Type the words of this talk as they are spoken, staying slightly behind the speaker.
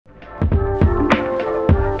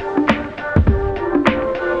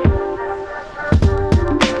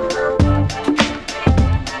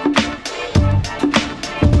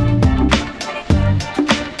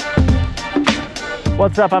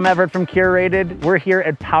What's up? I'm Everett from Curated. We're here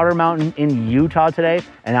at Powder Mountain in Utah today,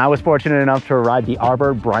 and I was fortunate enough to ride the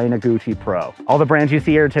Arbor Bryan Iguchi Pro. All the brands you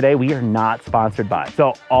see here today, we are not sponsored by,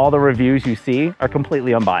 so all the reviews you see are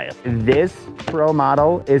completely unbiased. This Pro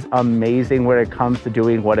model is amazing when it comes to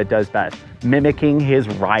doing what it does best, mimicking his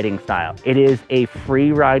riding style. It is a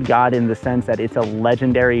free ride god in the sense that it's a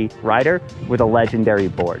legendary rider with a legendary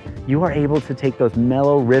board. You are able to take those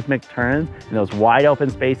mellow rhythmic turns in those wide open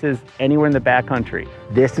spaces anywhere in the backcountry.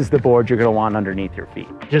 This is the board you're gonna want underneath your feet.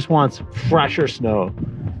 Just wants fresher snow,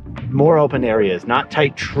 more open areas, not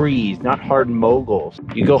tight trees, not hard moguls.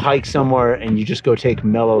 You go hike somewhere and you just go take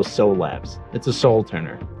mellow soul laps. It's a soul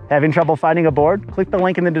turner. Having trouble finding a board? Click the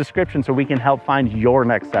link in the description so we can help find your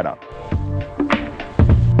next setup.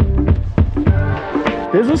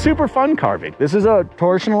 This was super fun carving. This is a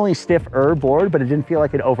torsionally stiff board, but it didn't feel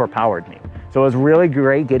like it overpowered me. So it was really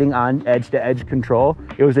great getting on edge-to-edge control.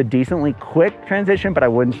 It was a decently quick transition, but I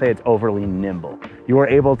wouldn't say it's overly nimble. You were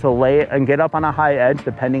able to lay and get up on a high edge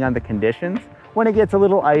depending on the conditions. When it gets a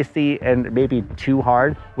little icy and maybe too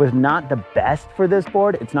hard, was not the best for this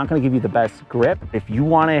board. It's not gonna give you the best grip. If you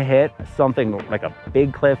wanna hit something like a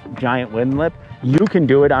big cliff, giant wind lip, you can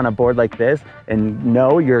do it on a board like this and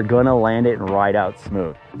know you're gonna land it and ride out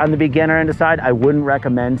smooth. On the beginner end side, I wouldn't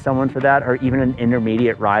recommend someone for that, or even an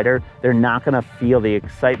intermediate rider. They're not gonna feel the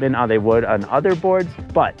excitement how they would on other boards,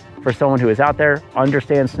 but for someone who is out there,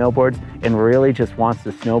 understands snowboards, and really just wants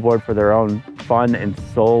to snowboard for their own fun and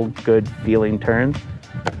soul good feeling turns,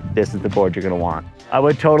 this is the board you're gonna want. I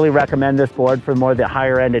would totally recommend this board for more the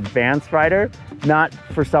higher end advanced rider, not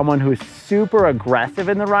for someone who's super aggressive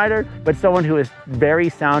in the rider, but someone who is very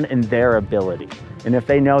sound in their ability. And if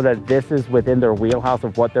they know that this is within their wheelhouse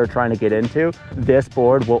of what they're trying to get into, this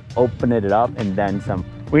board will open it up and then some.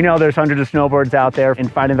 We know there's hundreds of snowboards out there, and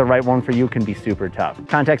finding the right one for you can be super tough.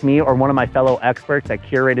 Contact me or one of my fellow experts at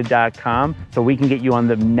curated.com so we can get you on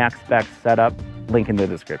the next best setup. Link in the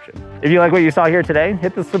description. If you like what you saw here today,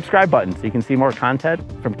 hit the subscribe button so you can see more content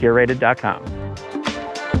from curated.com.